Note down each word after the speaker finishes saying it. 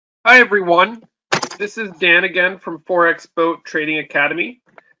Hi everyone, this is Dan again from Forex Boat Trading Academy.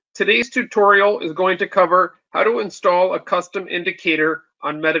 Today's tutorial is going to cover how to install a custom indicator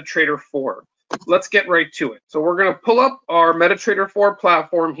on MetaTrader4. Let's get right to it. So we're going to pull up our MetaTrader4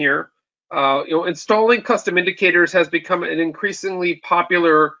 platform here. Installing custom indicators has become an increasingly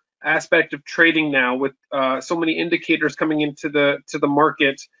popular aspect of trading now, with so many indicators coming into the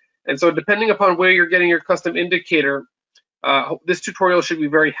market. And so depending upon where you're getting your custom indicator, this tutorial should be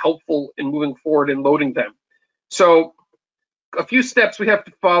very helpful in moving forward and loading them. So a few steps we have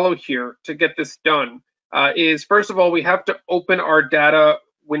to follow here to get this done is, first of all, we have to open our data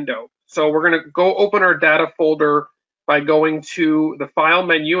window. So we're going to go open our data folder by going to the file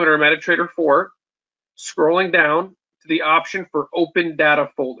menu in our MetaTrader4, scrolling down to the option for open data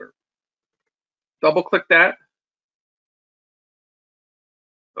folder. Double click that.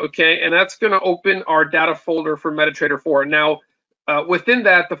 Okay, and that's going to open our data folder for MetaTrader4. Now, within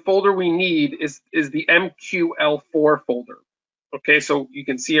that, the folder we need is the MQL4 folder. Okay, so you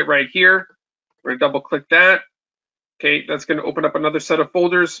can see it right here. We're going to double click that. Okay, that's going to open up another set of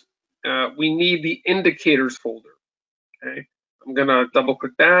folders. We need the indicators folder. Okay, I'm going to double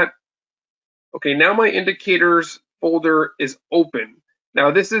click that. Okay, now my indicators folder is open.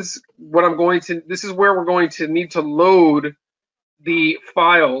 Now this is where we're going to need to load the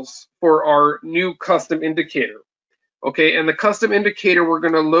files for our new custom indicator. Okay, and the custom indicator we're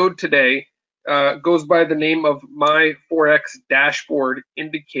going to load today goes by the name of my Forex dashboard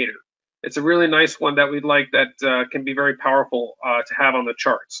indicator. It's a really nice one that we'd like, that can be very powerful to have on the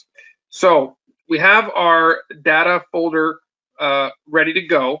charts. So we have our data folder ready to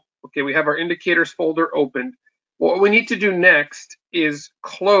go. Okay, we have our indicators folder opened. What we need to do next is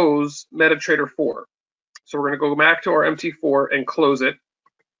close MetaTrader4. So we're going to go back to our MT4 and close it.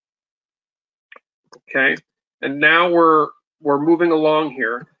 Okay, and now we're moving along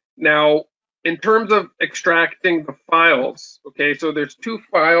here. Now, in terms of extracting the files, okay, so there's two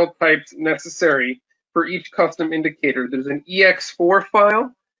file types necessary for each custom indicator. There's an EX4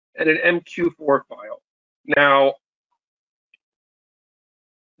 file and an MQ4 file. Now,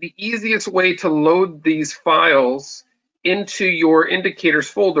 the easiest way to load these files into your indicators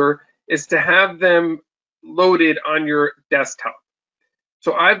folder is to have them loaded on your desktop.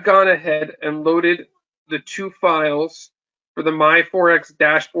 So I've gone ahead and loaded the two files for the My Forex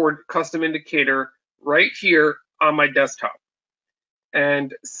dashboard custom indicator right here on my desktop.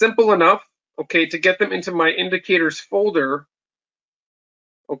 And simple enough, okay, to get them into my indicators folder,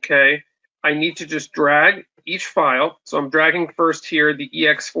 okay, I need to just drag each file. So I'm dragging first here the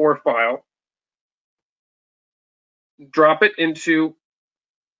EX4 file, drop it into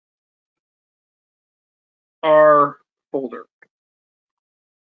our folder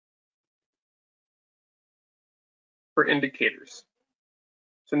for indicators.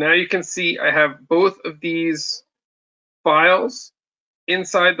 So now you can see I have both of these files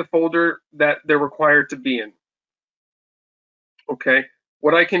inside the folder that they're required to be in. Okay,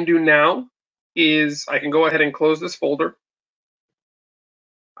 what I can do now is I can go ahead and close this folder.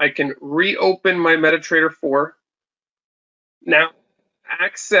 I can reopen my MetaTrader4. Now,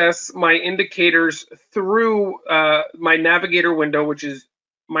 access my indicators through my navigator window, which is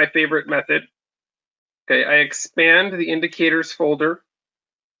my favorite method. Okay, I expand the indicators folder,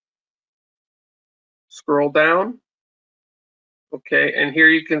 scroll down. Okay, and here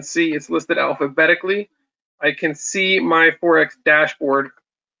you can see it's listed alphabetically. I can see my Forex dashboard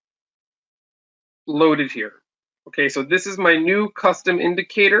loaded here. Okay, so this is my new custom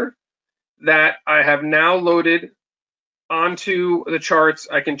indicator that I have now loaded onto the charts.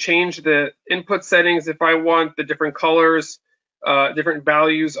 I can change the input settings if I want, the different colors, different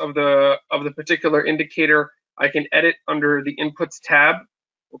values of the particular indicator. I can edit under the inputs tab.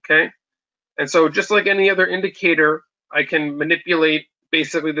 Okay, and so just like any other indicator, I can manipulate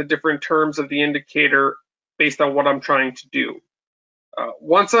basically the different terms of the indicator based on what I'm trying to do.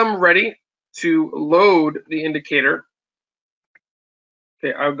 Once I'm ready to load the indicator,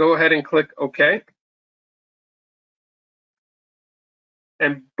 okay, I'll go ahead and click OK.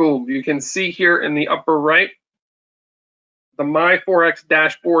 And boom, you can see here in the upper right, the My Forex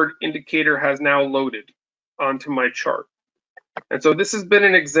dashboard indicator has now loaded onto my chart. And so this has been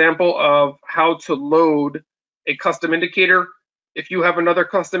an example of how to load a custom indicator. If you have another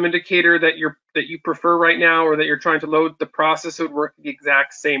custom indicator that you prefer right now, or that you're trying to load, the process would work the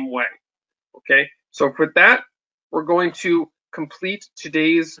exact same way. Okay, so for that, we're going to complete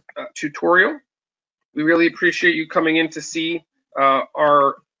today's tutorial. We really appreciate you coming in to see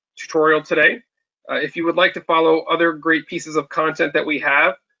our tutorial today. If you would like to follow other great pieces of content that we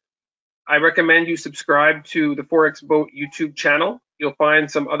have, I recommend you subscribe to the Forex Boat YouTube channel. You'll find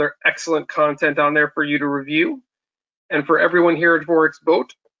some other excellent content on there for you to review. And for everyone here at Forex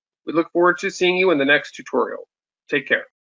Boat, we look forward to seeing you in the next tutorial. Take care.